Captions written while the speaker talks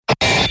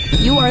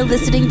You are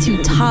listening to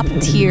Top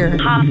Tier.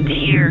 Top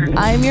Tier.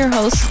 I am your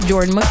host,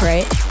 Jordan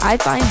McCray. I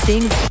find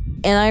things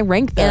and I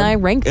rank them.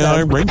 We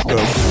are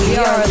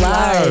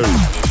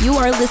live. You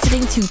are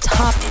listening to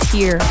Top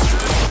Tier.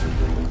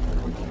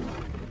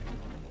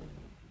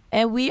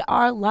 And we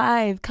are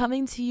live,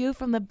 coming to you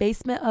from the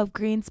basement of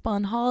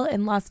Greenspun Hall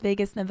in Las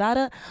Vegas,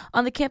 Nevada,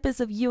 on the campus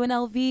of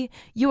UNLV.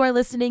 You are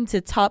listening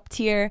to Top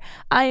Tier.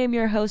 I am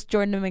your host,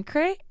 Jordan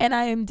McCray, and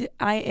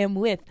I am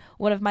with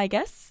one of my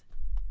guests,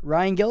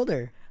 Ryan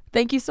Gilder.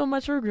 Thank you so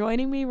much for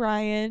joining me,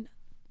 Ryan.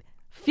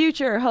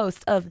 Future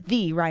host of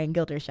The Ryan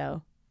Gilder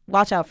Show.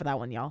 Watch out for that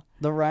one, y'all.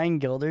 The Ryan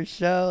Gilder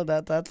Show?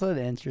 That's an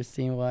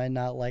interesting one.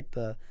 Not like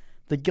the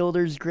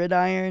Gilder's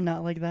Gridiron,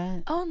 not like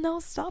that. Oh,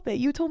 no, stop it.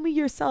 You told me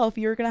yourself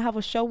you were going to have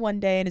a show one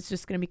day, and it's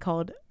just going to be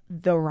called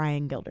The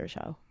Ryan Gilder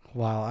Show.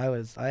 Wow,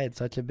 I had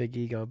such a big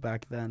ego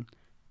back then.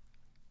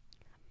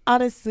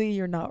 Honestly,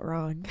 you're not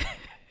wrong.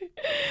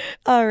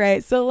 All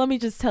right, so let me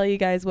just tell you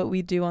guys what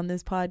we do on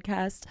this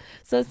podcast.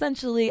 So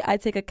essentially, I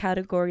take a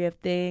category of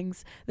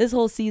things. This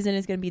whole season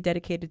is going to be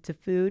dedicated to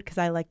food because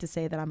I like to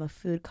say that I'm a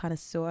food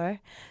connoisseur.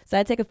 So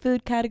I take a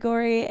food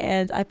category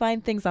and I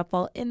find things that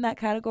fall in that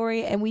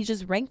category and we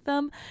just rank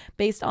them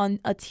based on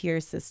a tier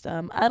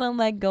system. I don't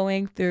like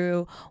going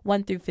through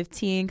 1 through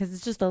 15 because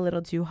it's just a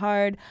little too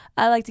hard.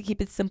 I like to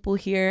keep it simple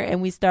here,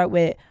 and we start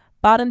with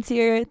bottom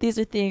tier. These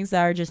are things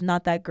that are just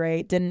not that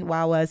great. Didn't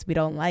wow us. We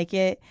don't like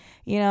it.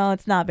 You know,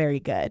 it's not very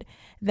good.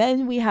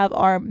 Then we have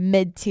our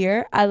mid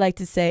tier. I like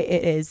to say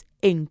it is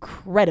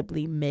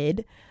incredibly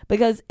mid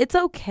because it's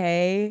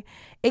okay.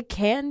 It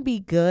can be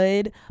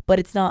good, but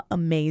it's not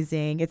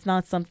amazing. It's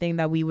not something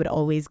that we would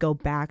always go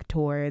back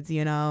towards,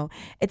 you know.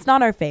 It's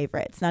not our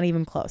favorite. It's not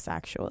even close,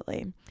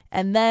 actually.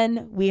 And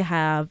then we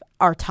have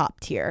our top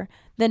tier,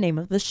 the name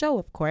of the show,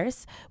 of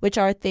course, which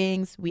are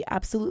things we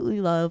absolutely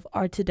love,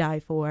 are to die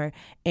for,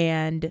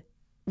 and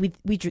we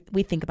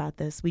think about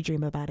this, we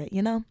dream about it,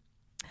 you know?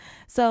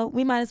 So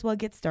we might as well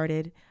get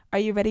started. Are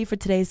you ready for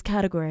today's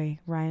category,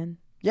 Ryan?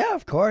 Yeah,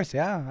 of course,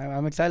 yeah.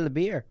 I'm excited to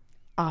be here.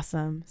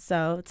 Awesome.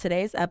 So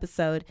today's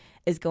episode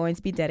is going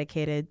to be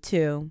dedicated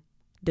to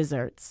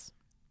desserts.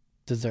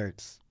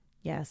 Desserts.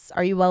 Yes.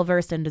 Are you well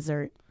versed in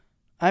dessert?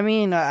 I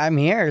mean, I'm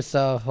here,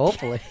 so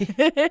hopefully.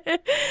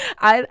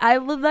 I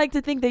would like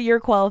to think that you're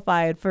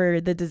qualified for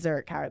the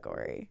dessert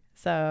category.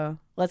 So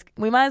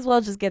we might as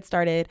well just get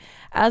started.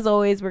 As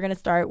always, we're going to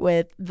start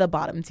with the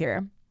bottom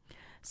tier.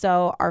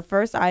 So our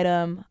first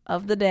item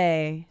of the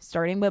day,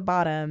 starting with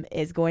bottom,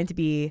 is going to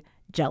be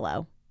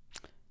Jell-O.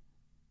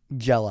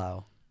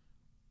 Jell-O.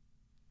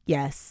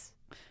 Yes.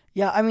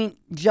 Yeah, I mean,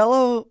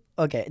 Jell-O,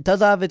 okay, it does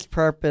have its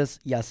purpose.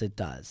 Yes, it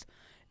does.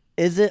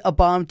 Is it a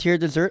bottom tier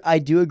dessert? I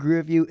do agree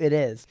with you, it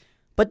is.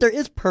 But there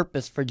is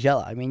purpose for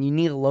Jell-O. I mean, you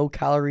need a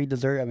low-calorie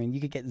dessert. I mean, you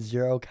could get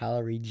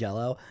 0-calorie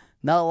Jell-O.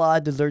 Not a lot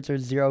of desserts are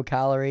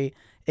 0-calorie.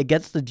 It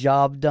gets the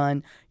job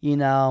done, you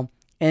know.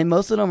 And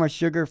most of them are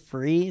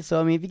sugar-free. So,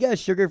 I mean, if you get a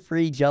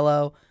sugar-free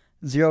Jell-O,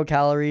 0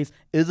 calories,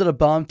 is it a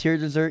bottom tier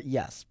dessert?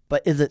 Yes.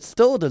 But is it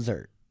still a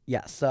dessert?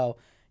 Yes. So,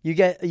 you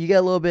get a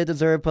little bit of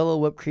dessert, put a little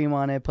whipped cream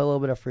on it, put a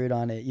little bit of fruit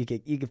on it. You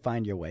could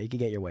find your way. You could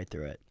get your way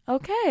through it.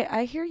 Okay,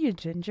 I hear you,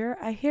 Ginger.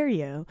 I hear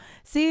you.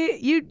 See,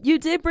 you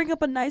did bring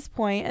up a nice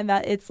point, and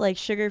that it's like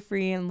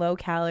sugar-free and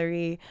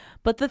low-calorie.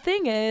 But the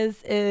thing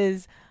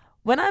is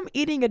when I'm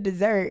eating a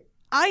dessert,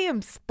 I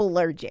am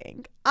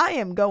splurging. I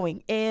am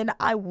going in.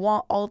 I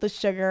want all the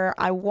sugar.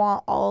 I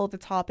want all the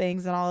toppings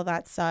and all of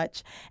that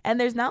such. And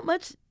there's not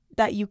much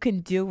that you can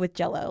do with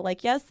Jell-O.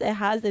 Like, yes, it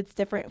has its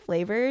different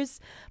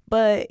flavors,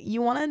 but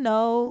you want to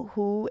know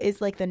who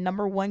is like the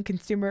number one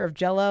consumer of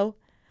Jell-O?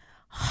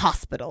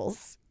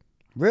 Hospitals.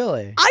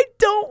 Really? I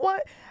don't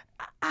want...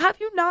 Have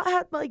you not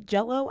had like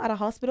Jell-O at a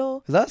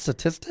hospital? Is that a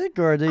statistic,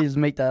 or did you just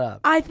make that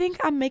up? I think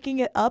I'm making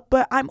it up,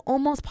 but I'm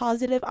almost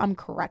positive I'm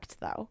correct,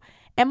 though.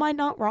 Am I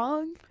not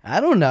wrong? I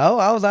don't know.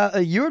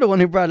 You were the one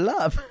who brought it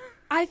up.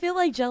 I feel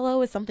like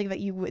Jell-O is something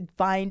that you would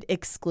find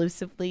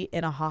exclusively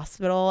in a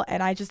hospital,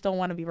 and I just don't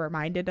want to be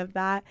reminded of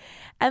that.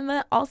 And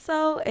then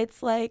also,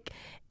 it's like,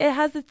 it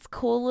has its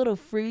cool little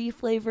fruity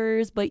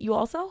flavors, but you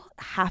also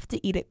have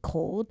to eat it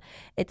cold.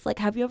 It's like,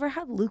 have you ever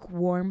had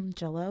lukewarm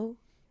Jell-O?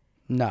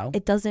 No.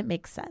 It doesn't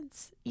make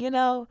sense, you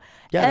know?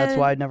 Yeah, that's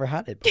why I'd never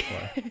had it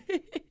before.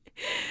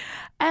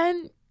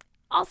 And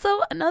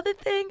also, another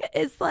thing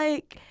is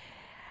like,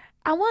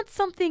 I want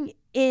something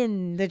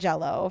in the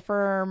Jell-O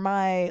for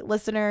my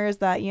listeners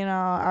that, you know,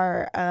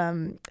 are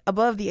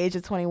above the age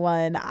of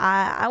 21.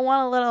 I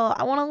want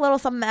a little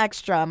something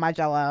extra in my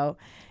Jell-O.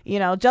 You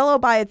know, Jell-O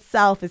by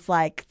itself is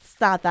like, it's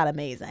not that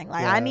amazing.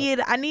 Like,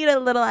 yeah. I need a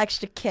little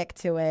extra kick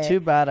to it. Too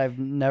bad I've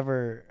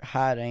never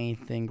had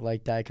anything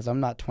like that because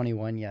I'm not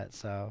 21 yet.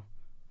 So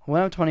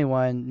when I'm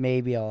 21,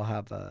 maybe I'll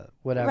have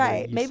whatever.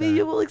 Right. Maybe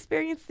you will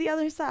experience the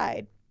other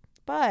side.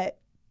 But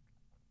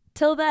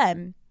till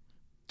then,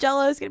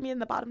 Jell-O is going to be in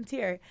the bottom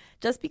tier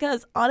just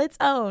because on its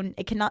own,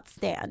 it cannot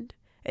stand.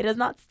 It does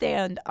not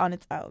stand on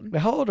its own.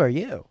 But how old are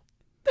you?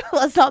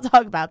 Let's not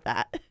talk about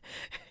that.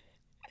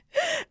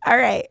 All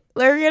right.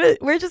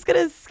 We're just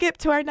going to skip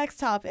to our next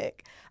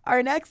topic.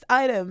 Our next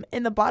item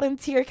in the bottom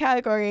tier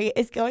category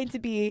is going to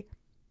be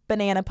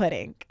banana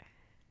pudding.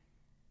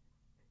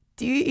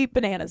 Do you eat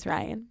bananas,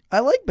 Ryan? I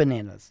like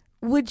bananas.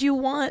 Would you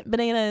want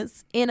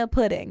bananas in a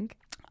pudding?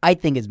 I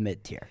think it's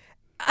mid-tier.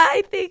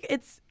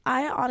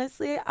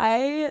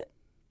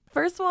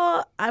 First of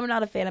all, I'm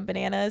not a fan of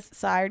bananas,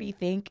 so I already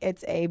think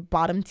it's a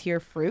bottom tier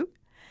fruit.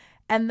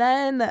 And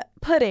then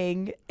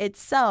pudding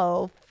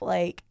itself,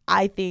 like,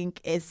 I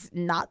think is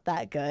not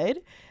that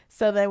good.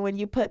 So then when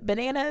you put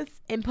bananas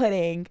in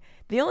pudding,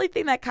 the only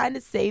thing that kind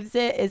of saves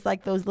it is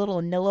like those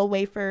little Nilla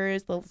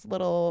wafers, those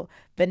little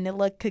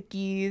vanilla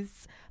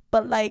cookies.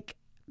 But like,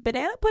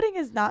 banana pudding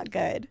is not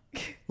good.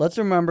 Let's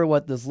remember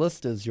what this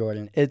list is,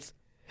 Jordan. It's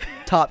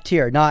top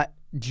tier, not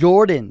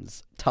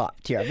Jordan's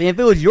top tier. I mean, if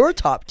it was your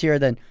top tier,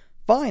 then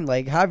fine,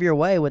 like, have your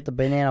way with the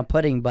banana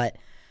pudding. But,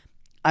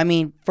 I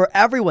mean, for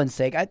everyone's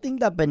sake, I think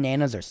that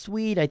bananas are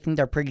sweet. I think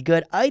they're pretty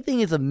good. I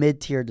think it's a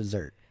mid-tier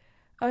dessert.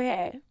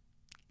 Okay.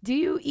 Do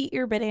you eat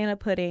your banana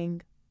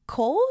pudding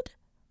cold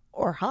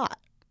or hot?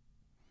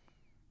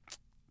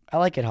 I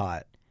like it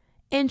hot.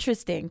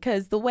 Interesting,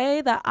 because the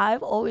way that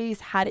I've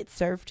always had it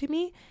served to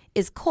me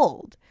is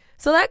cold.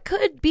 So that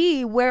could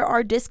be where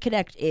our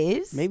disconnect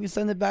is. Maybe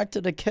send it back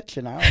to the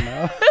kitchen. I don't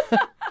know.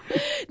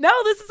 No,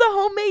 this is a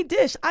homemade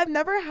dish. I've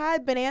never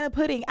had banana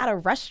pudding at a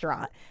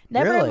restaurant.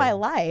 Never Really? in my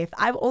life.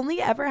 I've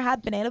only ever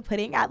had banana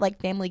pudding at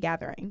like family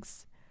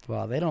gatherings.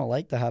 Well, they don't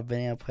like to have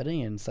banana pudding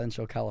in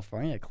Central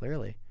California,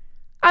 clearly.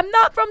 I'm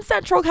not from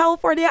Central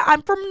California.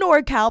 I'm from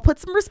NorCal. Put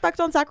some respect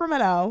on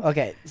Sacramento.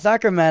 Okay,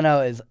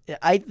 Sacramento is,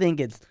 I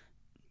think it's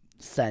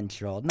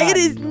central. It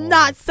is north.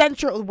 not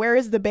central. Where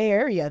is the Bay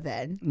Area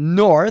then?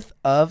 North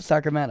of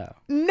Sacramento.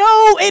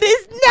 No, it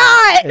is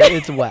not.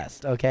 It's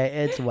west, okay?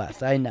 It's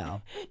west. I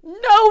know.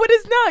 No, it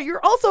is not.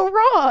 You're also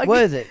wrong.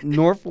 What is it?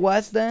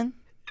 Northwest then?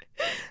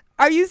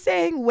 Are you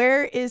saying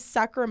where is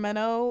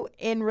Sacramento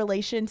in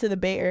relation to the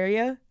Bay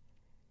Area?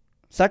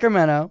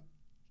 Sacramento.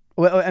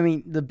 Well, I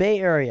mean, the Bay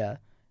Area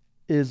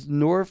is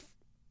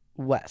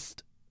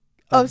northwest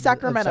of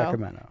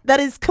Sacramento. That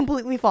is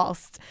completely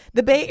false.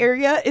 The Bay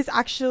Area is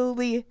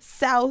actually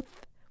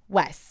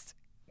southwest.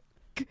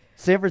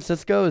 San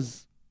Francisco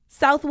is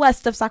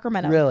southwest of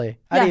Sacramento. Really?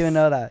 I didn't even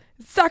know that.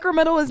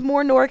 Sacramento is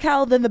more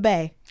NorCal than the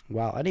Bay.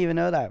 Wow, I didn't even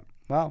know that.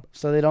 Wow.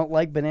 So they don't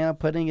like banana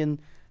pudding in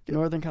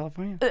Northern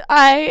California?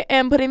 I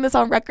am putting this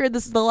on record.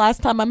 This is the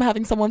last time I'm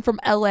having someone from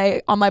LA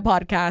on my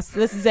podcast.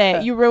 This is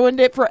it. You ruined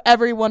it for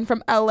everyone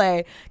from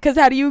LA. Because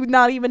how do you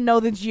not even know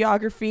the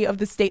geography of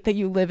the state that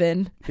you live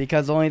in?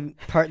 Because the only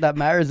part that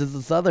matters is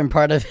the southern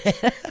part of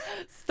it.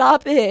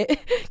 Stop it.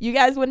 You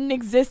guys wouldn't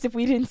exist if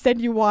we didn't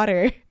send you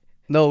water.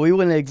 No, we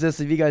wouldn't exist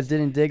if you guys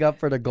didn't dig up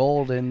for the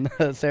gold in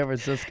San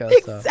Francisco.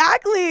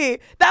 Exactly.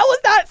 That was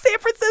not San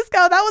Francisco.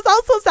 That was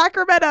also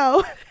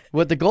Sacramento.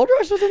 What, the gold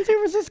rush was in San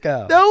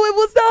Francisco? No, it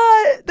was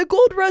not. The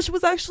gold rush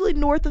was actually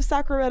north of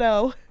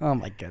Sacramento. Oh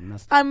my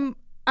goodness.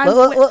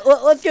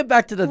 Let's get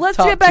back to the Let's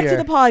top get back tier.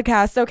 to the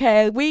podcast,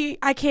 okay?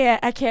 I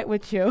can't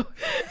with you.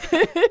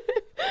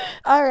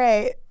 All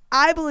right.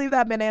 I believe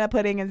that banana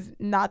pudding is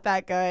not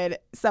that good,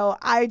 so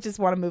I just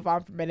want to move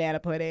on from banana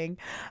pudding.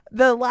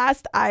 The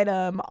last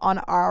item on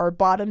our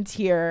bottom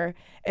tier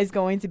is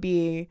going to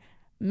be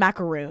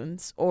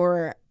macaroons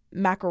or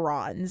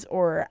macarons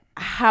or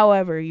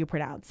however you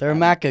pronounce They're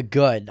them. maca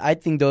good. I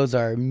think those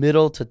are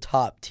middle to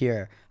top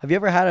tier. Have you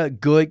ever had a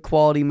good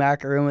quality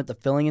macaroon with the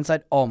filling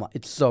inside? Oh my,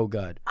 it's so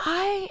good.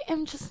 I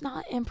am just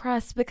not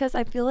impressed because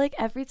I feel like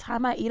every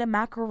time I eat a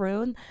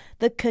macaroon,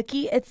 the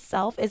cookie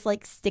itself is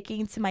like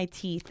sticking to my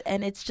teeth,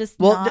 and it's just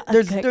not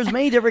there's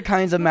many different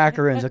kinds of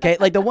macaroons, okay?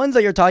 Like the ones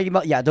that you're talking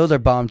about, yeah, those are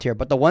bomb tier.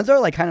 But the ones that are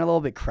like kind of a little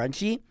bit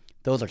crunchy,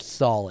 those are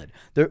solid.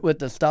 They're with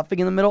the stuffing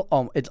in the middle.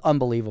 Oh, it's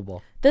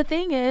unbelievable. The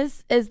thing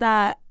is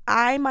that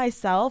I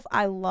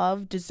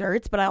love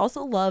desserts, but I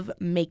also love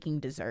making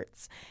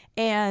desserts.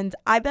 And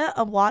I bet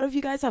a lot of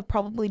you guys have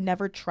probably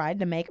never tried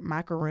to make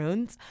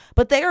macaroons,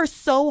 but they are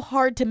so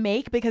hard to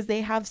make because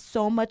they have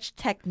so much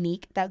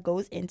technique that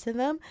goes into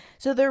them.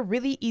 So they're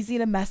really easy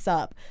to mess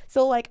up.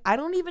 So like, I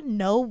don't even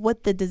know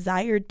what the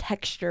desired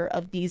texture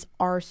of these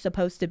are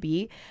supposed to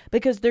be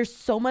because there's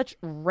so much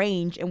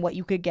range in what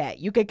you could get.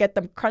 You could get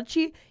them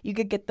crunchy, you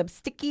could get them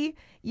sticky,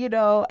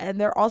 and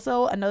they're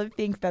also another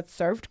thing that's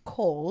served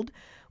cold,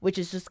 which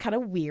is just kind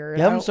of weird.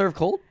 You have them served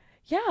cold?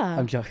 Yeah.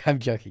 I'm joking,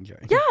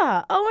 Jordan.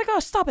 Yeah. Oh my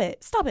gosh, stop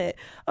it.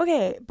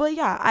 Okay, but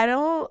yeah, I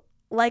don't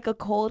like a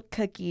cold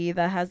cookie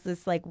that has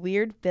this like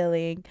weird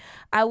filling.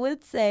 I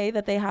would say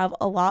that they have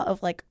a lot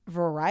of like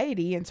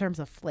variety in terms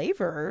of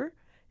flavor.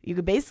 You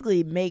could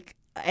basically make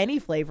any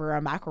flavor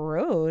a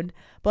macaroon,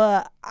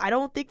 but I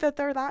don't think that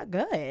they're that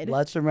good.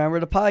 Let's remember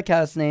the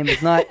podcast name.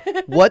 It's not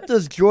what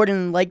does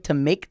Jordan like to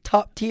make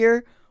top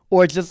tier,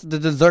 or just the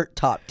dessert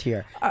top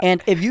tier.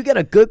 And if you get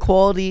a good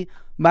quality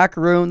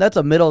macaroon, that's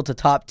a middle to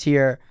top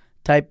tier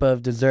type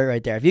of dessert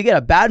right there. If you get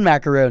a bad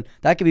macaroon,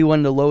 that could be one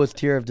of the lowest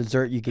tier of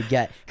dessert you could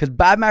get, because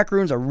bad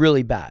macaroons are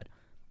really bad.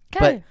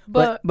 Okay,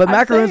 but I'm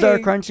macaroons that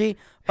are saying- crunchy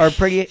are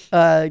pretty.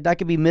 That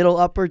could be middle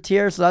upper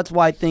tier. So that's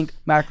why I think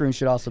macaroons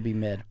should also be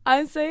mid.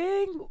 I'm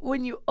saying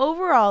when you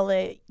overall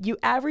it, you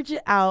average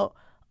it out,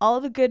 all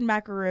the good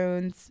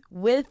macaroons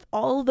with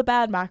all the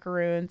bad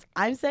macaroons.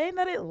 I'm saying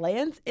that it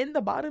lands in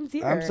the bottom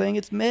tier. I'm saying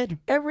it's mid.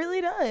 It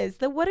really does.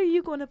 Then what are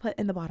you going to put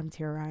in the bottom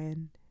tier,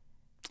 Ryan?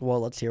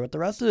 Well, let's hear what the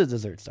rest of the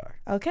desserts are.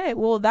 Okay,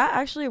 well, that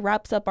actually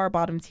wraps up our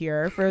bottom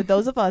tier. For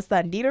those of us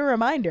that need a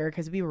reminder,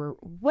 because we were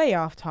way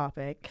off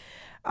topic,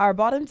 our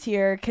bottom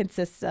tier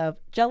consists of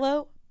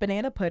Jell-O,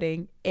 banana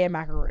pudding, and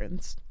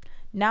macaroons.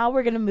 Now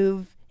we're going to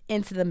move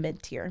into the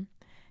mid tier.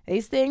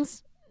 These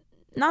things,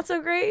 not so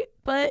great,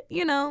 but,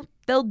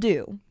 they'll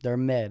do. They're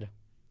mid.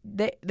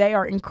 They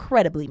are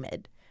incredibly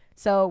mid.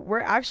 So we're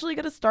actually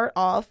going to start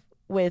off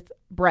with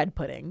bread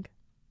pudding.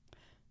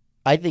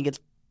 I think it's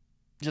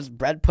just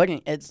bread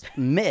pudding. It's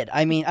mid.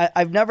 I mean,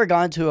 I've never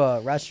gone to a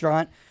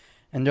restaurant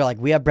and they're like,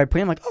 we have bread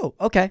pudding. I'm like, oh,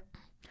 okay.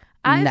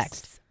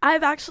 Next.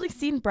 I've actually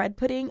seen bread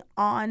pudding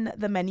on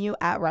the menu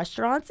at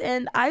restaurants,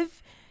 and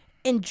I've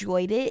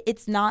enjoyed it.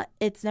 It's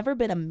never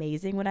been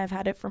amazing when I've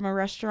had it from a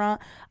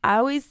restaurant. I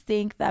always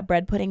think that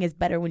bread pudding is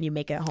better when you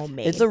make it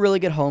homemade. It's a really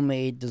good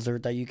homemade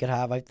dessert that you could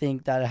have. I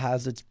think that it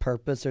has its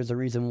purpose. There's a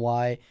reason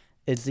why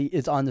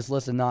it's on this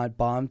list and not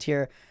bottom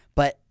tier.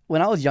 But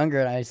when I was younger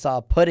and I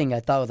saw pudding, I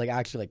thought it was like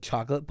actually like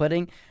chocolate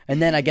pudding.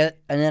 And then I get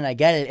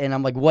it and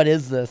I'm like, what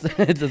is this?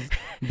 It's just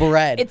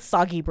bread. It's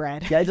soggy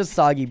bread. Yeah, it's just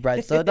soggy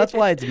bread. So that's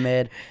why it's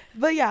mid.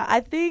 But yeah,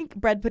 I think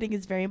bread pudding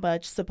is very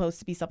much supposed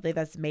to be something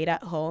that's made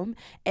at home.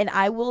 And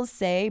I will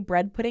say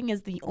bread pudding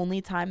is the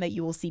only time that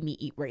you will see me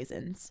eat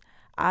raisins.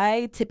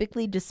 I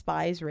typically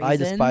despise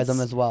raisins. I despise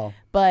them as well.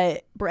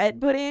 But bread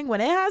pudding,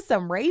 when it has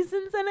some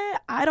raisins in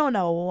it, I don't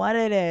know what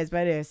it is,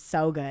 but it is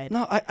so good.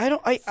 No, I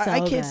don't. I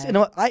can't. good. You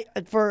know,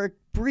 for a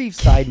brief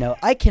side note,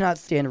 I cannot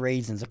stand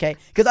raisins. Okay,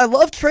 because I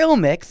love trail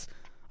mix.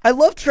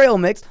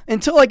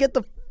 Until I get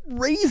the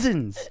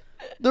raisins.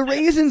 The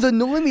raisins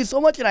annoy me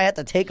so much, and I have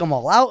to take them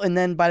all out. And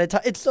then by the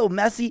time it's so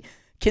messy,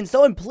 can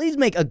someone please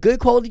make a good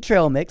quality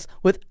trail mix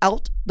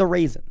without the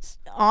raisins?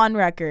 On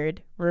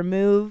record,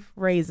 remove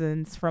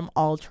raisins from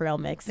all trail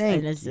mix Thank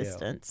in you.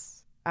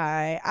 existence.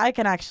 I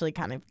can actually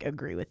kind of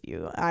agree with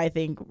you. I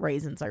think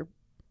raisins are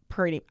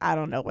I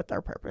don't know what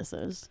their purpose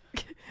is.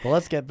 Well,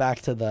 let's get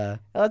back to the.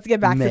 Let's get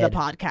back to the Mid.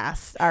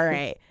 podcast. All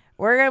right.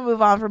 We're going to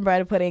move on from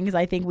bread pudding because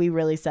I think we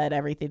really said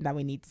everything that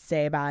we need to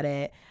say about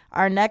it.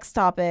 Our next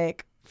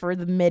topic for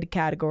the mid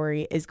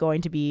category is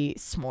going to be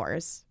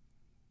s'mores.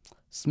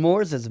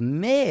 S'mores is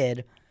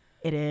mid.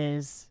 It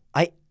is.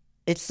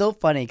 It's so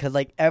funny because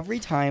like every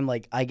time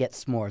like I get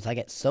s'mores, I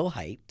get so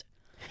hyped,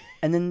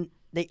 and then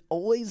they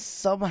always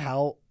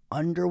somehow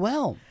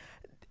underwhelm.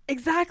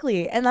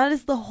 Exactly. And that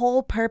is the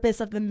whole purpose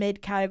of the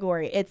mid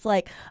category. It's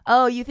like,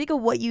 oh, you think of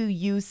what you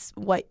use,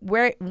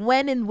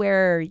 when and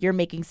where you're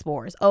making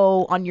s'mores.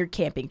 Oh, on your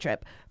camping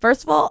trip.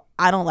 First of all,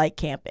 I don't like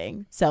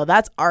camping. So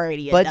that's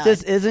already a But dud.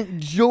 this isn't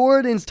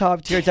Jordan's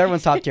top tier. It's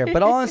everyone's top tier.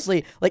 But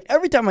honestly, like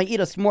every time I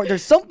eat a s'more,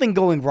 there's something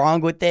going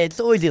wrong with it.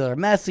 It's always either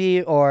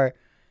messy or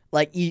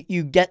like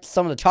you get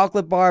some of the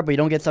chocolate bar, but you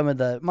don't get some of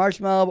the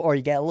marshmallow, or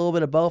you get a little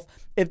bit of both.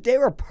 If they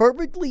were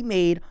perfectly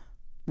made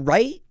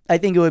right, I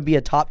think it would be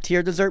a top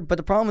tier dessert. But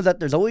the problem is that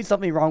there's always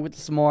something wrong with the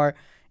s'more,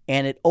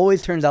 and it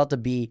always turns out to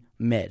be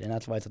mid, and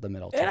that's why it's at the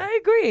middle tier. And I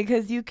agree,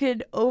 because you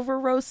could over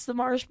roast the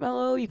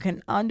marshmallow, you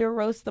can under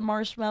roast the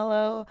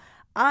marshmallow.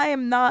 I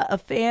am not a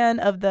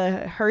fan of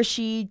the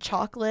Hershey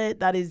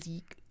chocolate that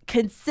is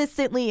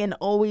consistently and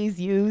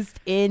always used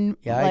in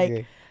I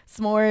agree.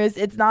 s'mores.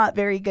 It's not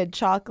very good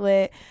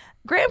chocolate.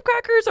 Graham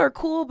crackers are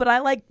cool, but I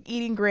like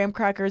eating graham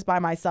crackers by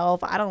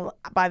myself. I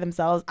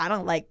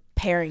don't like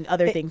pairing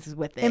other things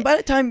with it. And by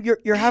the time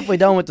you're halfway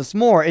done with the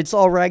s'more, it's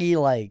already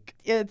like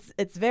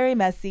It's very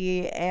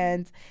messy,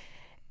 and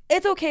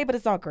it's okay, but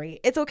it's not great.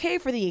 It's okay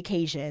for the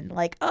occasion.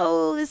 Like,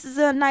 oh, this is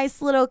a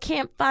nice little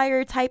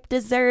campfire type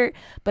dessert,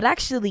 but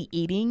actually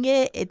eating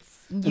it,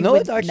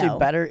 what's actually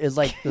better is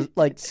like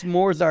like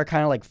s'mores are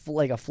kind of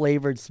like a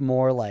flavored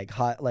s'more, like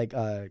hot like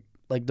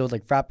those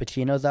like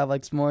frappuccinos that have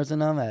like s'mores in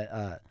them.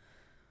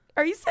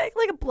 Are you saying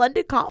like a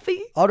blended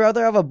coffee? I'd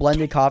rather have a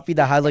blended coffee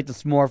that has like the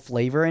s'more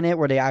flavor in it,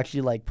 where they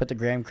actually like put the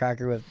graham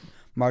cracker with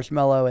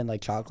marshmallow and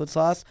like chocolate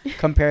sauce,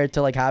 compared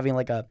to like having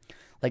like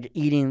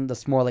eating the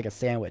s'more like a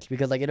sandwich,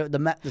 because like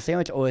the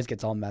sandwich always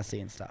gets all messy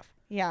and stuff.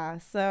 Yeah,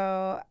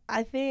 so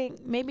I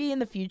think maybe in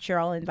the future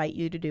I'll invite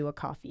you to do a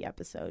coffee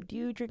episode. Do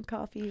you drink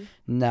coffee?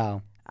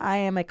 No. I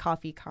am a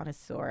coffee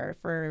connoisseur.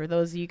 For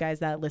those of you guys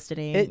that are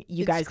listening,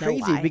 you guys know why.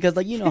 It's crazy because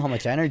like you know how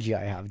much energy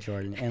I have,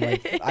 Jordan, and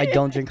like I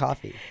don't drink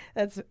coffee.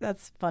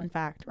 That's fun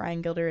fact.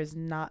 Ryan Gilder is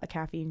not a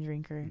caffeine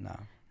drinker. No.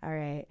 All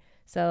right.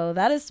 So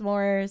that is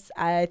s'mores.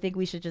 I think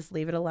we should just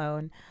leave it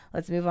alone.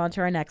 Let's move on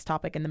to our next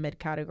topic in the mid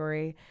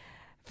category.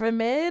 For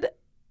mid,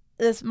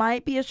 this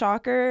might be a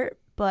shocker,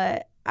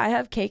 but I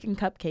have cake and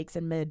cupcakes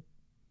in mid.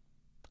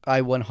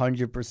 I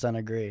 100%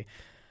 agree.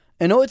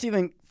 And know what's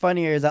even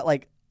funnier is that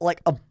like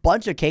a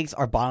bunch of cakes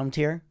are bottom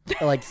tier.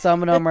 Like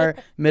some of them are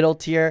middle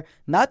tier.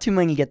 Not too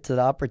many get to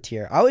the upper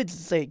tier. I would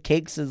say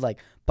cakes is like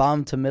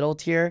bottom to middle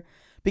tier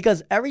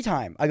because every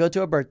time I go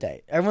to a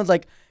birthday, everyone's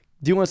like,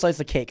 do you want a slice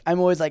of cake? I'm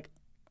always like,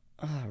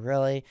 oh,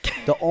 really?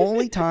 The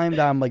only time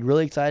that I'm like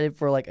really excited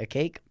for like a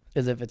cake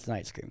is if it's an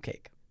ice cream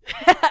cake.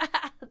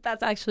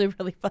 That's actually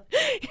really fun.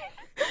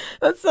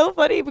 That's so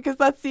funny because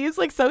that seems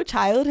like so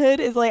childhood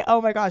is like,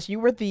 oh my gosh, you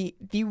were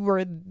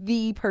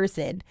the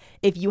person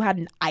if you had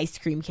an ice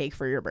cream cake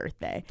for your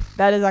birthday.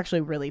 That is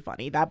actually really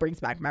funny. That brings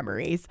back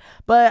memories.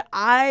 But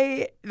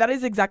that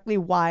is exactly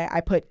why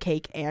I put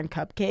cake and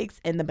cupcakes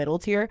in the middle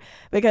tier,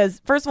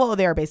 because first of all,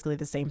 they are basically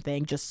the same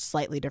thing, just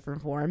slightly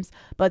different forms.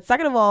 But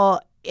second of all,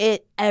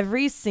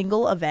 every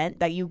single event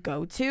that you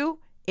go to,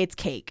 it's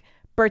cake.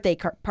 Birthday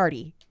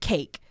party,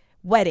 cake.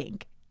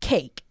 Wedding,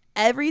 cake.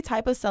 Every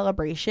type of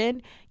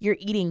celebration, you're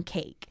eating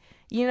cake,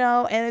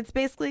 and it's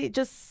basically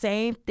just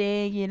same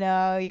thing, you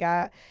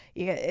got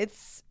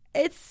it's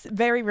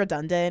very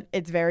redundant.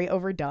 It's very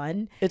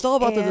overdone. It's all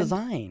about the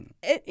design.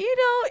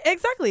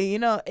 Exactly.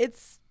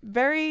 It's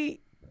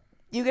very,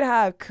 you could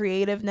have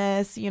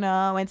creativeness,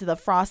 into the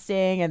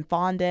frosting and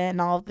fondant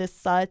and all of this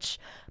such.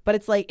 But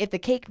it's like, if the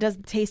cake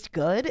doesn't taste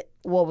good,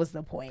 what was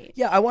the point?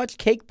 Yeah, I watched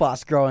Cake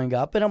Boss growing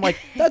up, and I'm like,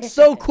 that's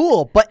so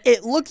cool. But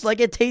it looks like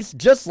it tastes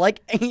just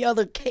like any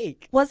other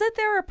cake. Wasn't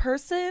there a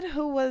person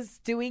who was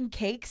doing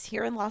cakes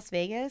here in Las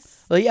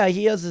Vegas? Well, yeah,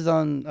 he has his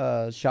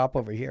own shop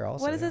over here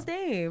also. What is his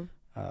name?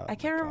 I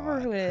can't remember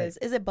who it is.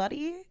 Is it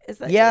Buddy?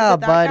 Is it Buddy.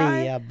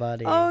 guy? Yeah,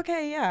 Buddy. Oh,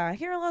 okay, yeah.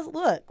 Here in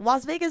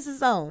Las Vegas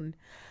is own.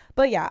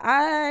 But yeah,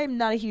 I'm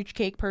not a huge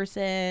cake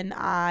person.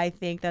 I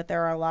think that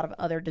there are a lot of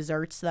other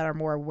desserts that are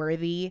more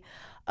worthy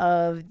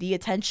of the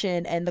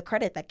attention and the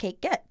credit that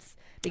cake gets.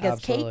 Because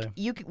Absolutely.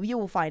 Cake, you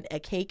will find a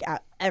cake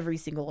at every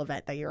single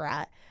event that you're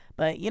at.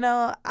 But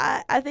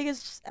I think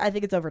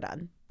it's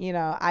overdone.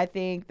 I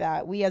think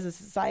that we as a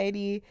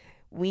society,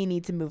 we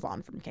need to move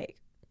on from cake.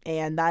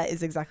 And that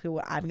is exactly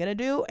what I'm going to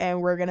do.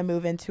 And we're going to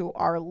move into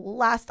our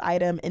last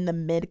item in the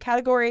mid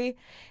category.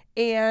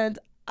 And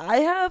I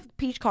have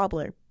peach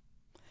cobbler.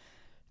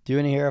 Do you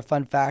want to hear a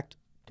fun fact?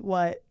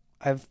 What?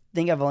 I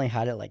think I've only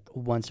had it like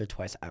once or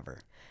twice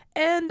ever.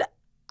 And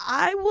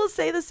I will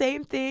say the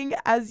same thing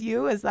as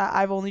you, is that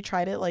I've only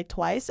tried it like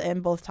twice,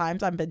 and both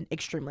times I've been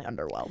extremely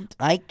underwhelmed.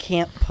 I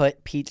can't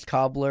put peach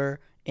cobbler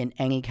in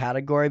any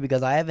category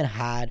because I haven't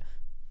had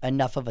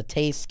enough of a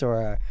taste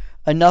or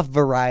enough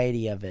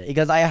variety of it.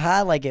 Because I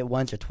had like it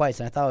once or twice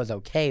and I thought it was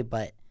okay,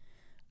 but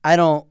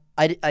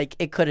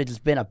it could have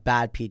just been a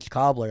bad peach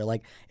cobbler.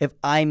 Like if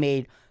I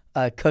made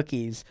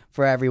cookies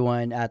for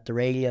everyone at the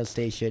radio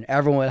station,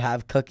 everyone would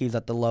have cookies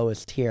at the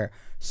lowest tier.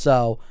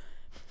 So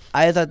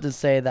I just have to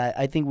say that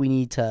I think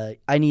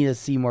I need to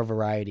see more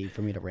variety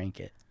for me to rank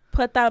it.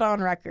 Put that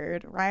on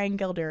record. Ryan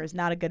Gilder is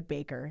not a good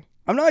baker.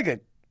 I'm not a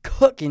good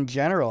cook in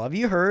general. Have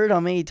you heard how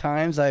many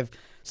times I've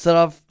set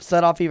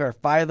off either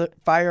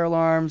fire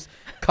alarms,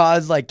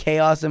 caused like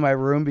chaos in my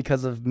room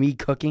because of me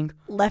cooking?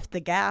 Left the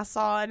gas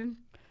on.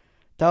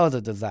 That was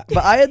a disaster.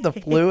 But I had the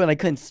flu and I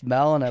couldn't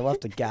smell and I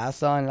left the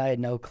gas on and I had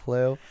no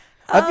clue.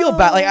 I feel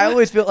bad. Like I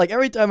always feel like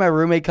every time my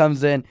roommate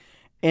comes in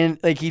and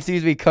like he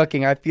sees me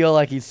cooking, I feel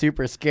like he's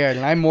super scared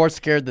and I'm more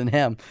scared than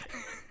him.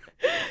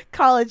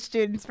 College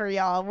students for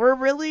y'all. We're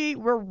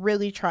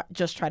really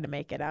just trying to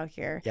make it out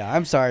here. Yeah,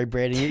 I'm sorry,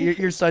 Brady.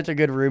 You're such a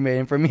good roommate,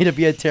 and for me to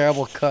be a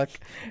terrible cook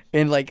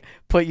and like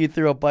put you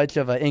through a bunch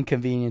of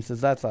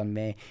inconveniences, that's on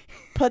me.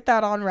 Put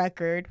that on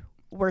record.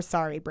 We're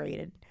sorry,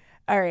 Braden.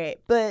 All right,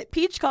 but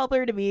peach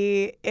cobbler to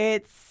me,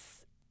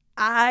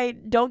 I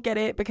don't get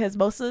it because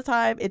most of the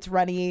time it's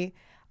runny.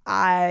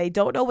 I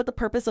don't know what the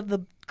purpose of the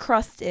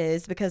crust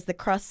is because the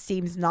crust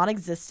seems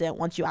non-existent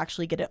once you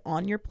actually get it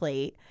on your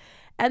plate.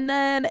 And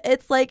then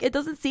it's like, it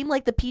doesn't seem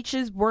like the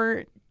peaches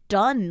weren't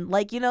done.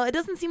 Like, it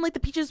doesn't seem like the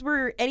peaches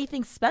were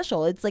anything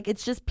special. It's like,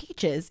 it's just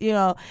peaches,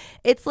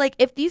 It's like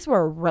if these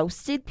were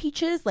roasted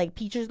peaches, like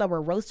peaches that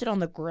were roasted on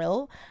the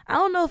grill. I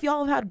don't know if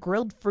y'all have had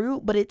grilled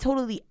fruit, but it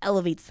totally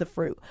elevates the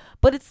fruit.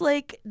 But it's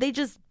like they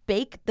just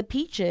bake the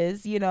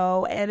peaches,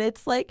 and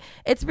it's like,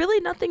 it's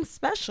really nothing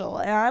special.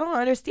 And I don't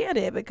understand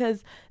it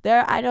because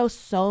I know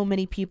so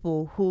many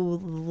people who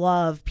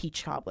love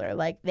peach cobbler.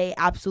 Like they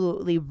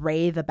absolutely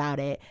rave about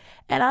it.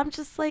 And I'm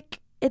just like,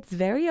 it's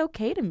very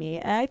okay to me.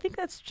 And I think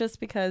that's just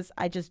because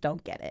I just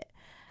don't get it.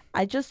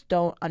 I just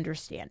don't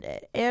understand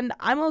it. And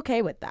I'm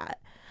okay with that.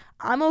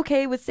 I'm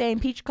okay with saying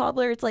peach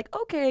cobbler. It's like,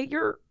 okay,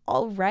 you're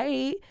all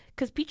right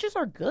because peaches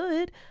are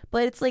good.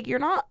 But it's like, you're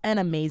not an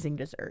amazing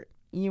dessert.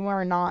 You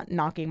are not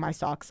knocking my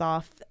socks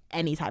off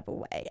any type of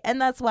way.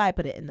 And that's why I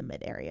put it in the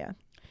mid area.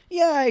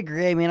 Yeah, I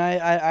agree. I mean,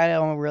 I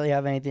don't really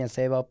have anything to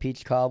say about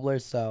peach cobbler.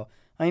 So,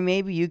 I mean,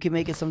 maybe you could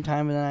make it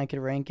sometime and then I could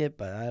rank it.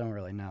 But I don't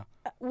really know.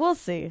 We'll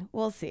see.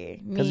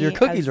 Because your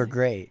cookies are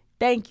great.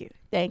 Thank you.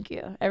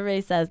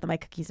 Everybody says that my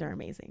cookies are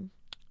amazing.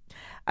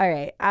 All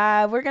right.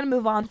 We're going to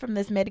move on from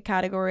this mid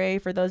category.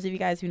 For those of you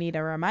guys who need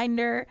a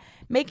reminder,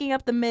 making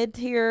up the mid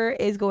tier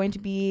is going to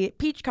be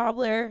peach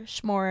cobbler,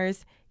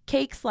 s'mores,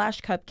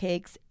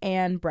 cake/cupcakes,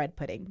 and bread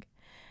pudding.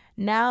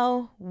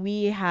 Now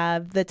we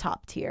have the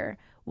top tier.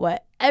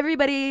 What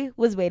everybody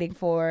was waiting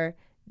for.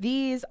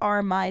 These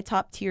are my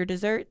top tier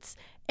desserts.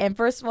 And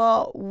first of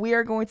all, we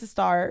are going to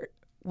start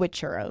with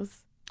churros.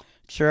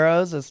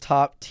 Churros is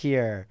top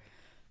tier.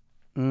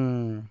 I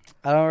don't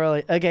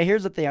really. Okay,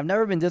 here's the thing. I've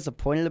never been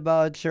disappointed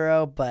about a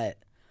churro, but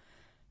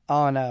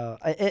I don't know.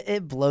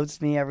 It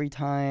bloats me every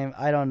time.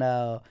 I don't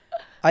know.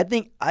 I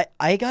think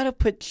I gotta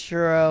put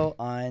churro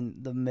on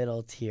the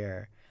middle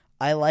tier.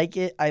 I like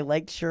it. I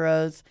like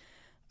churros.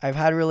 I've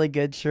had really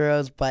good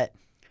churros, but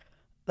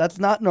that's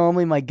not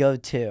normally my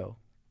go-to.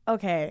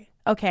 Okay.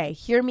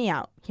 Hear me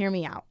out.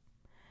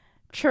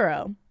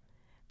 Churro.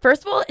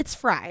 First of all, it's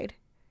fried.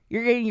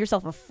 You're getting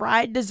yourself a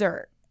fried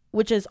dessert,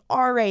 which is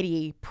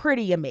already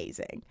pretty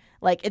amazing.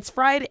 Like, it's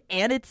fried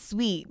and it's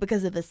sweet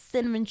because of the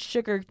cinnamon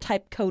sugar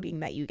type coating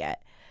that you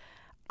get.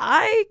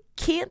 I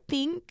can't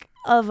think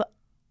of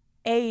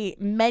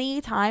many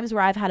times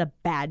where I've had a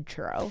bad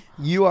churro.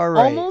 You are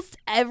right. Almost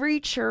every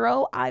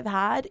churro I've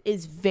had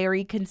is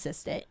very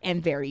consistent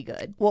and very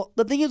good. Well,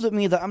 the thing is with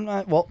me that I'm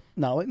not. Well,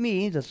 not with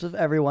me. Just with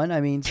everyone.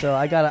 I mean, so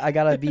I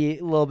gotta be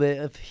a little bit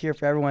of here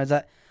for everyone. Is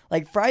that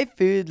like fried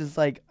food is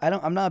like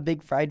I'm not a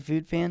big fried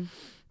food fan.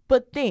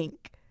 But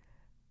think,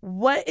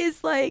 what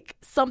is like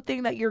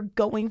something that you're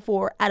going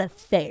for at a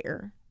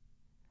fair?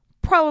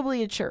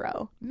 Probably a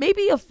churro.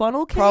 Maybe a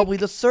funnel cake. Probably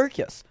the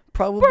circus.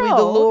 Probably the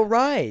little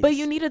rides. But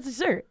you need a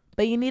dessert.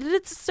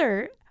 The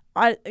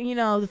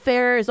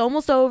fair is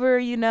almost over,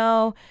 you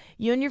and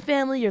your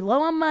family, you're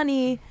low on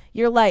money.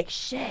 You're like,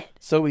 shit.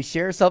 So we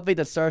share something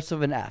that starts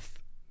with an F.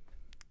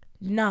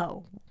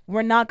 No,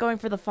 we're not going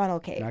for the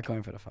funnel cake. Not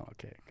going for the funnel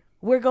cake.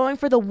 We're going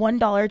for the $1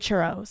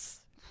 churros.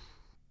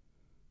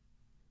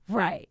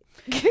 Right.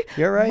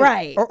 You're right.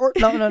 Right. Or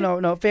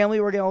no.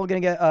 Family, we're all gonna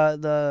get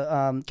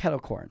the kettle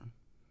corn.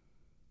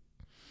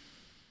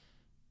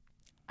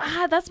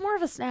 That's more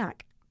of a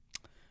snack.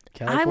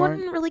 Kettle I corn?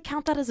 wouldn't really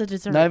count that as a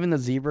dessert. Not even the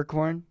zebra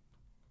corn?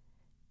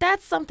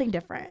 That's something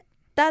different.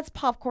 That's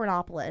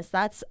Popcornopolis.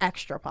 That's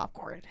extra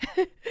popcorn.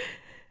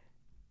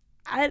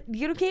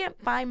 You can't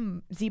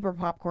find zebra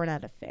popcorn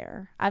at a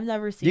fair. I've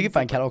never seen. You can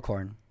find kettle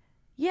corn.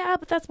 Yeah,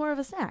 but that's more of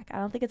a snack. I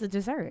don't think it's a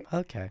dessert.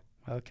 Okay.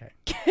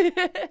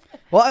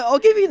 Well, I'll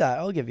give you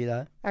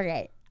that.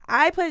 Okay.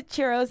 I put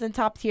churros in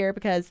top tier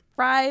because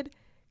fried,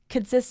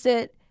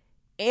 consistent,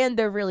 and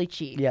they're really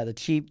cheap. Yeah, the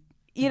cheap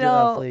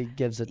definitely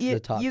gives it to the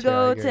top tier. You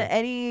go to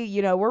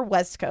any, we're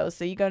West Coast,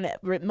 so you go to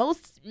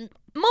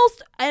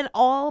most and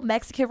all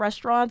Mexican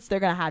restaurants, they're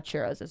going to have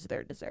churros as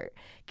their dessert.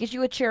 Get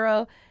you a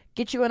churro,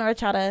 get you an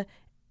horchata,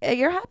 and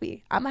you're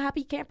happy. I'm a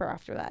happy camper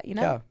after that,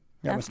 Yeah,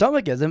 my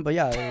stomach isn't, but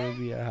yeah, it would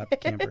be a happy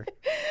camper.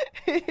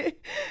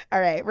 All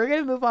right, we're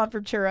going to move on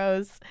from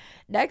churros.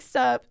 Next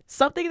up,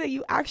 something that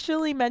you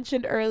actually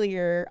mentioned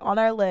earlier on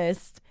our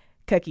list,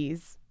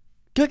 cookies.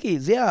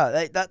 Cookies,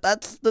 yeah,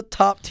 that's the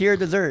top tier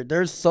dessert.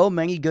 There's so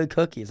many good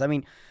cookies. I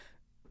mean,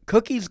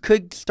 cookies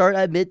could start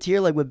at mid tier,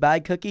 like with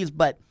bad cookies,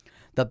 but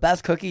the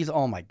best cookies,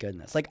 oh my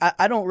goodness. Like,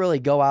 I don't really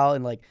go out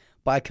and like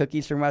buy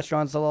cookies from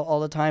restaurants all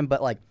the time,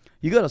 but like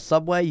you go to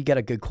Subway, you get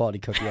a good quality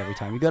cookie every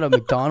time. You go to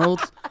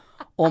McDonald's,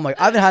 oh my,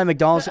 I haven't had a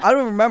McDonald's. I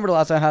don't remember the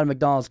last time I had a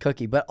McDonald's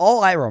cookie, but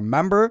all I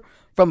remember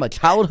from a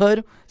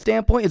childhood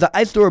standpoint is that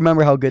I still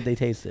remember how good they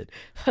tasted.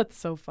 That's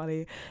so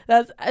funny.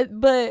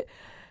 But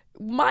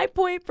my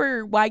point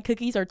for why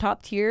cookies are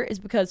top tier is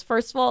because,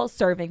 first of all,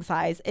 serving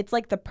size. It's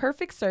like the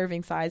perfect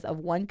serving size of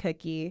one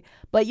cookie,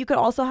 but you could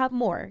also have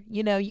more.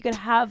 You could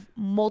have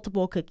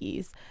multiple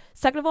cookies.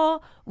 Second of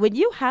all, when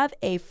you have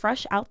a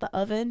fresh out the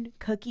oven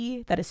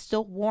cookie that is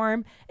still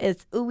warm,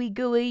 it's ooey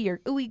gooey, your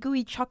ooey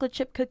gooey chocolate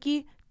chip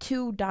cookie,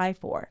 to die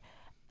for.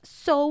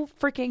 So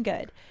freaking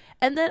good.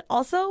 And then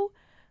also,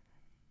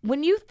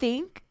 when you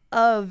think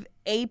of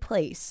a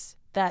place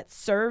that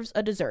serves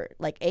a dessert,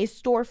 like a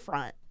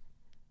storefront,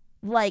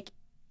 like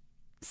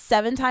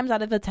 7 times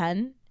out of the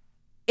 10,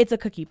 it's a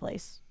cookie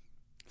place.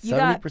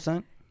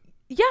 70%?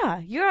 Yeah,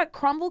 you got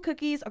Crumble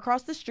Cookies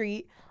across the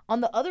street.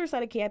 On the other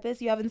side of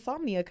campus, you have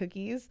Insomnia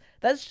Cookies.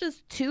 That's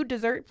just 2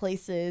 dessert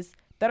places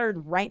that are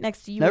right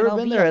next to you. Never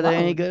been there. Are they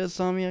any good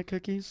Insomnia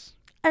Cookies?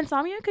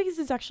 Insomnia Cookies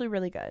is actually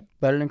really good.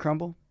 Better than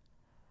Crumble?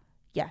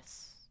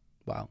 Yes.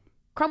 Wow.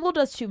 Crumble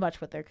does too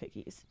much with their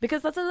cookies.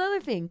 Because that's another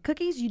thing.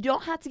 Cookies, you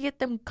don't have to get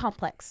them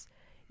complex.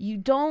 You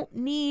don't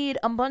need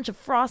a bunch of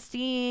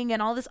frosting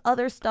and all this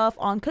other stuff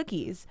on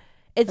cookies.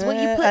 It's what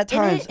you put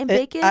in it and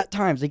bake it. At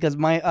times, because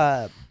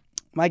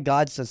my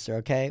god sister,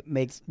 okay,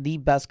 makes the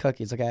best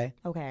cookies, okay?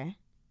 Okay.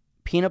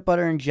 Peanut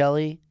butter and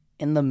jelly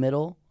in the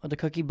middle of the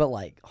cookie, but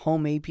like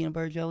homemade peanut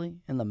butter jelly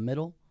in the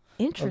middle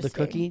of the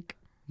cookie.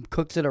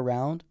 Cooks it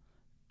around.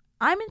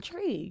 I'm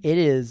intrigued. It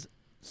is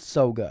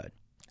so good.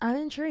 I'm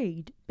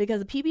intrigued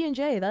because a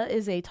PB&J, that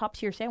is a top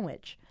tier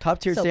sandwich. Top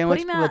tier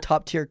sandwich with a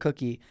top tier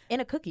cookie. In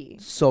a cookie.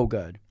 So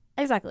good.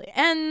 Exactly.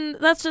 And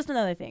that's just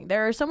another thing.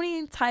 There are so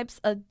many types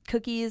of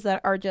cookies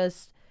that are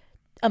just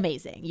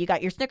amazing. You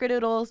got your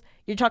snickerdoodles,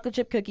 your chocolate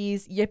chip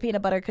cookies, your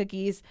peanut butter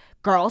cookies,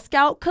 Girl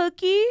Scout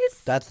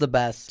cookies. That's the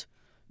best.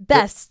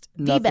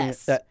 The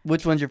best.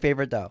 Which one's your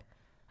favorite though?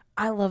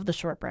 I love the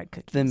shortbread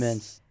cookies. Thin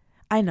mints.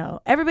 I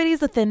know.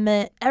 Everybody's a Thin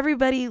Mint.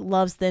 Everybody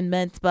loves Thin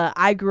Mints, but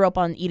I grew up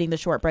on eating the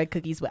shortbread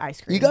cookies with ice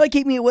cream. You gotta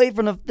keep me away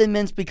from the Thin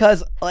Mints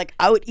because, like,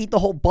 I would eat the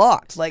whole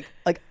box. Like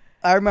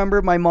I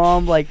remember my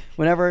mom, like,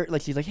 whenever,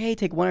 like, she's like, hey,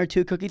 take 1 or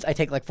 2 cookies. I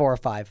take, like, 4 or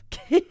 5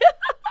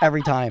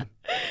 every time.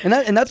 And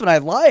that's when I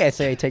lie. I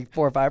say I take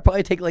 4 or 5. I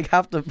probably take, like,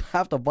 half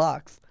the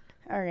box.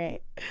 All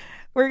right.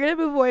 We're going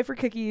to move away for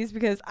cookies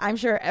because I'm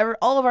sure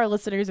all of our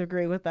listeners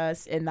agree with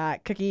us in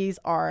that cookies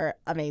are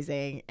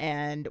amazing.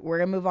 And we're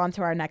going to move on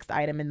to our next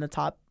item in the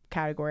top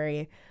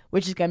category,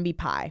 which is going to be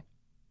pie.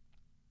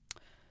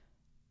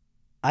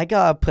 I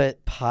gotta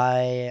put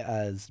pie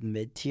as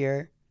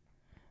mid-tier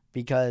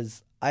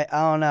because I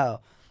don't know.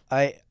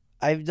 I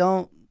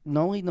don't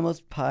normally the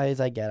most pies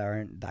I get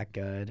aren't that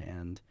good,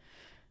 and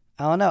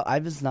I don't know.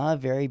 I'm just not a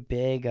very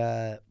big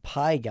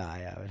pie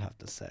guy, I would have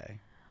to say.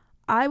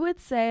 I would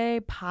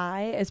say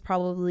pie is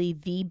probably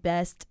the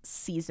best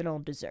seasonal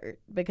dessert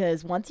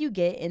because once you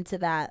get into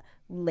that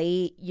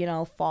late,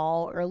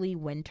 fall, early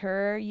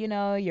winter,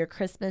 your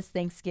Christmas,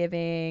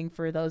 Thanksgiving,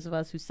 for those of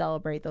us who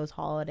celebrate those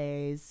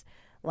holidays,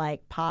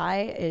 like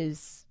pie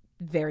is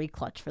very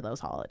clutch for those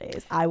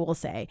holidays. I will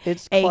say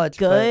it's clutch, a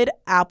good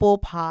apple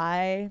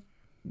pie,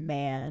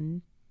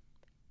 man,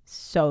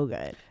 so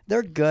good.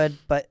 They're good,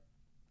 but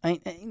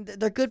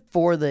they're good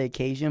for the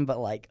occasion, but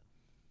like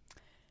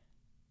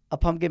a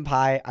pumpkin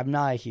pie, I'm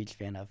not a huge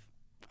fan of.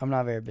 I'm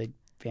not a very big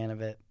fan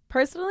of it.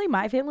 Personally,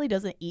 my family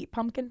doesn't eat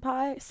pumpkin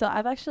pie, so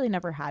I've actually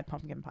never had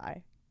pumpkin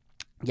pie.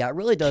 Yeah, it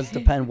really does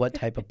depend what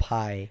type of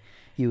pie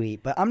you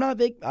eat. But I'm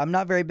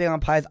not very big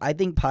on pies. I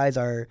think pies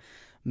are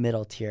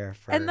middle tier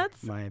for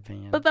my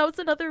opinion. But that was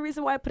another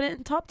reason why I put it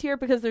in top tier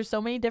because there's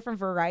so many different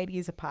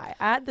varieties of pie.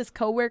 I had this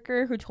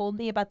coworker who told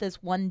me about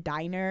this one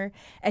diner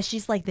and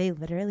she's like, they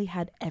literally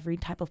had every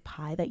type of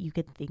pie that you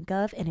could think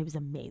of and it was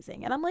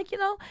amazing. And I'm like,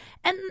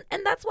 and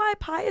that's why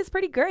pie is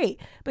pretty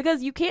great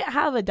because you can't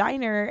have a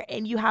diner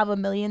and you have a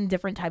million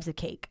different types of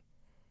cake.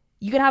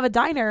 You can have a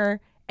diner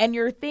and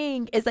your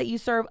thing is that you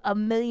serve a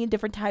million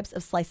different types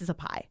of slices of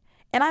pie.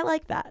 And I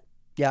like that.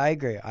 Yeah, I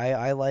agree.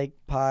 I like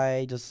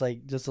pie just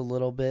a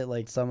little bit,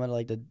 like some of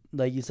like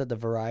you said, the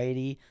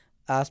variety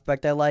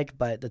aspect I like,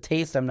 but the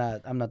taste I'm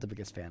not the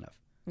biggest fan of.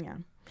 Yeah.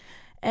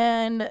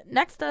 And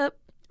next up,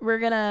 we're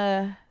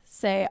gonna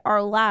say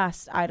our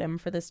last item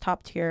for this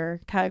top tier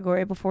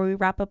category before we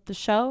wrap up the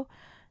show.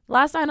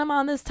 Last item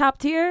on this top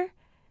tier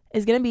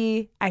is gonna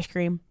be ice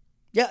cream.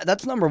 Yeah,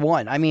 that's number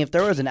one. I mean, if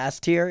there was an S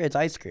tier, it's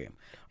ice cream.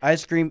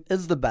 Ice cream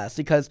is the best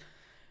because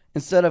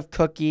instead of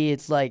cookie,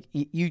 it's like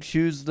you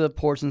choose the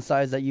portion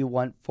size that you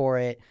want for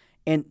it.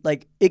 And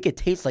like it could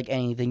taste like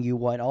anything you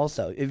want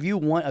also. If you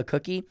want a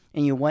cookie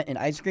and you want an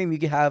ice cream, you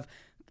could have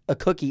a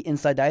cookie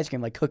inside the ice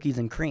cream, like cookies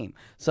and cream.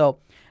 So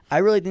I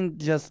really think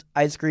just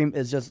ice cream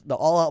is just the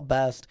all-out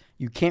best.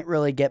 You can't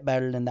really get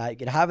better than that. You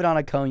could have it on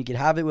a cone. You could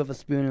have it with a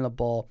spoon in a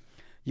bowl.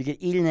 You could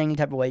eat it in any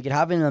type of way. You could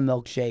have it in a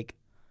milkshake.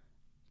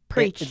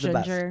 Preach,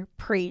 Ginger.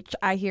 Preach.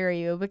 I hear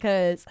you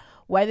because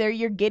whether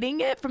you're getting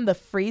it from the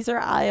freezer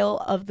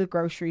aisle of the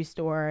grocery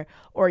store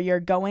or you're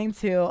going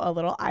to a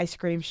little ice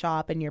cream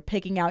shop and you're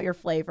picking out your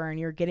flavor and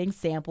you're getting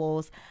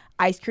samples,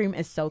 ice cream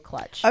is so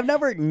clutch. I've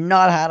never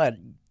not had a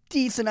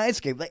decent ice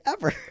cream, like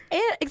ever.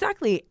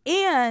 Exactly.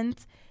 And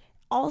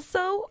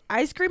also,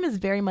 ice cream is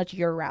very much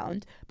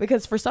year-round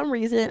because for some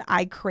reason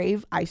I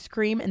crave ice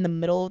cream in the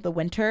middle of the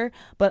winter,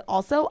 but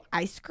also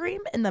ice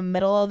cream in the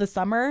middle of the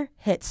summer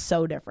hits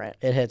so different.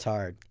 It hits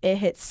hard. It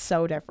hits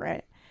so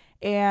different.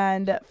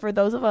 And for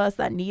those of us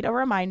that need a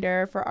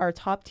reminder for our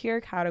top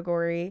tier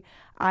category,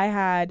 I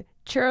had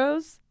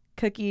churros,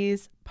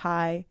 cookies,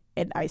 pie,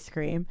 and ice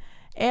cream.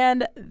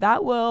 And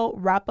that will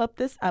wrap up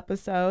this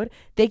episode.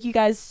 Thank you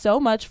guys so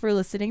much for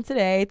listening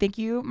today. Thank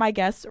you, my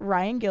guest,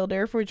 Ryan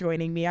Gilder, for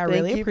joining me. I really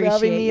appreciate it. Thank you for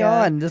having me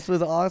on. This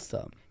was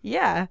awesome.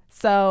 Yeah.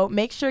 So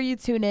make sure you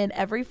tune in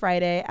every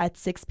Friday at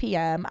 6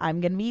 p.m.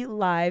 I'm going to be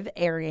live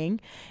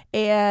airing.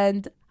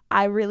 And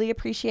I really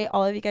appreciate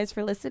all of you guys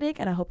for listening.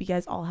 And I hope you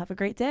guys all have a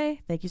great day.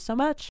 Thank you so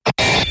much.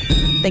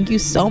 Thank you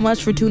so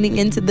much for tuning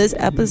into this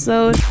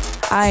episode.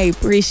 I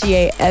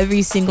appreciate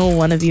every single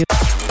one of you.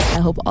 I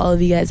hope all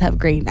of you guys have a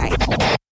great night.